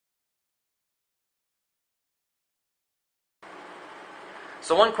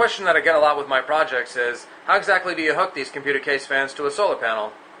So one question that I get a lot with my projects is, how exactly do you hook these computer case fans to a solar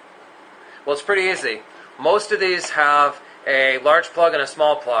panel? Well, it's pretty easy. Most of these have a large plug and a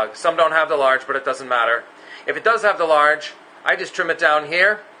small plug. Some don't have the large, but it doesn't matter. If it does have the large, I just trim it down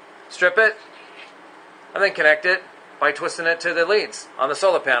here, strip it, and then connect it by twisting it to the leads on the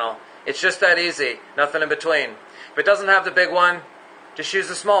solar panel. It's just that easy, nothing in between. If it doesn't have the big one, just use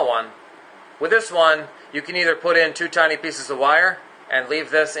the small one. With this one, you can either put in 2 tiny pieces of wire and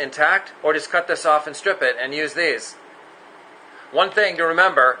leave this intact, or just cut this off and strip it and use these. One thing to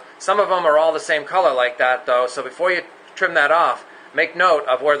remember, some of them are all the same color like that though, so before you trim that off, make note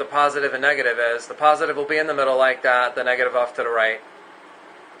of where the positive and negative is. The positive will be in the middle like that, the negative off to the right.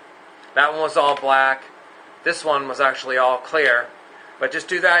 That one was all black. This one was actually all clear. But just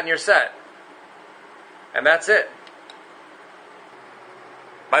do that and you're set. And that's it.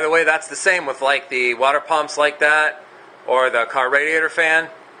 By the way, that's the same with like the water pumps like that, or the car radiator fan.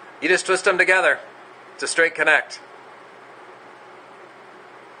 You just twist them together. It's a straight connect.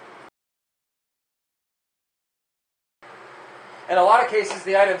 In a lot of cases,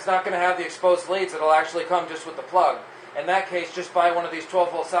 the item's not going to have the exposed leads. It'll actually come just with the plug. In that case, just buy one of these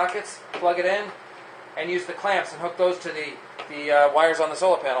 12-volt sockets, plug it in, and use the clamps and hook those to the wires on the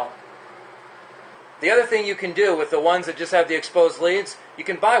solar panel. The other thing you can do with the ones that just have the exposed leads, you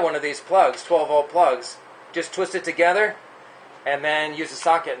can buy one of these plugs, 12-volt plugs. Just twist it together, and then use a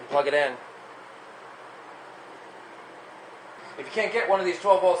socket and plug it in. If you can't get one of these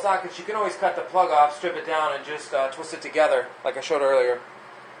 12-volt sockets, you can always cut the plug off, strip it down, and just twist it together, like I showed earlier.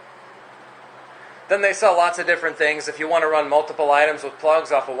 Then they sell lots of different things. If you want to run multiple items with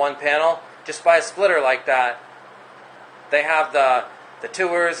plugs off of one panel, just buy a splitter like that. They have the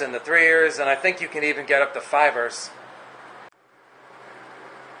 2ers and the 3ers, and I think you can even get up to 5ers.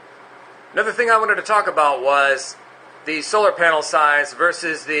 Another thing I wanted to talk about was the solar panel size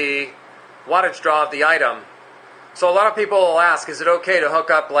versus the wattage draw of the item. So a lot of people will ask, is it okay to hook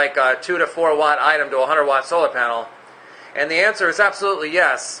up like a 2 to 4 watt item to a 100 watt solar panel? And the answer is absolutely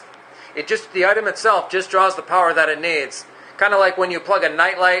yes. The item itself just draws the power that it needs. Kind of like when you plug a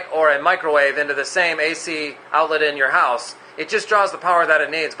nightlight or a microwave into the same AC outlet in your house. It just draws the power that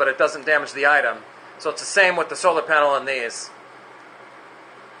it needs, but it doesn't damage the item. So it's the same with the solar panel and these.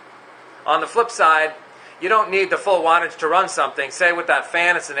 On the flip side, you don't need the full wattage to run something. Say with that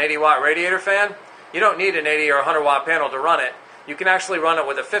fan, it's an 80 watt radiator fan. You don't need an 80 or 100 watt panel to run it. You can actually run it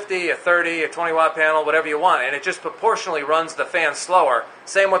with a 50, a 30, a 20 watt panel, whatever you want, and it just proportionally runs the fan slower.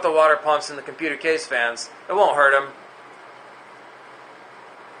 Same with the water pumps and the computer case fans. It won't hurt them.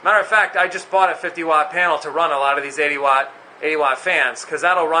 Matter of fact, I just bought a 50 watt panel to run a lot of these 80 watt fans, because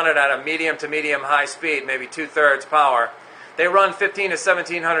that'll run it at a medium to medium high speed, maybe 2/3 power. They run 15 to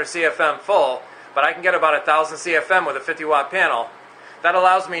 1700 CFM full, but I can get about 1000 CFM with a 50 watt panel. That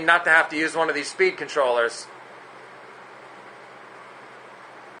allows me not to have to use one of these speed controllers.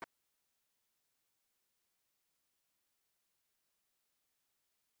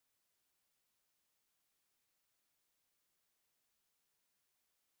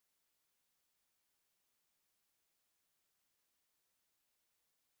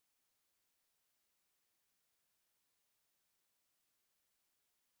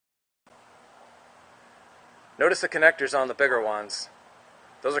 Notice the connectors on the bigger ones.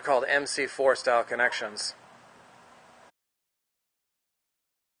 Those are called MC4 style connections.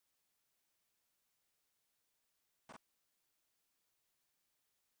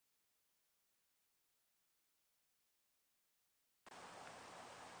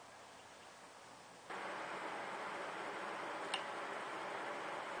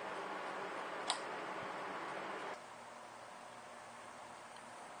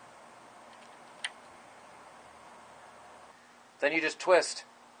 Then you just twist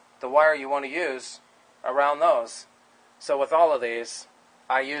the wire you want to use around those. So with all of these,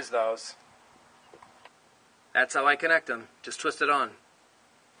 I use those. That's how I connect them. Just twist it on.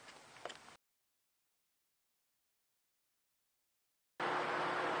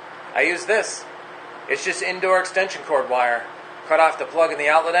 I use this. It's just indoor extension cord wire. Cut off the plug in the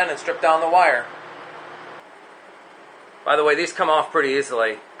outlet end and strip down the wire. By the way, these come off pretty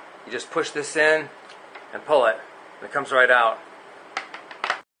easily. You just push this in and pull it, and it comes right out.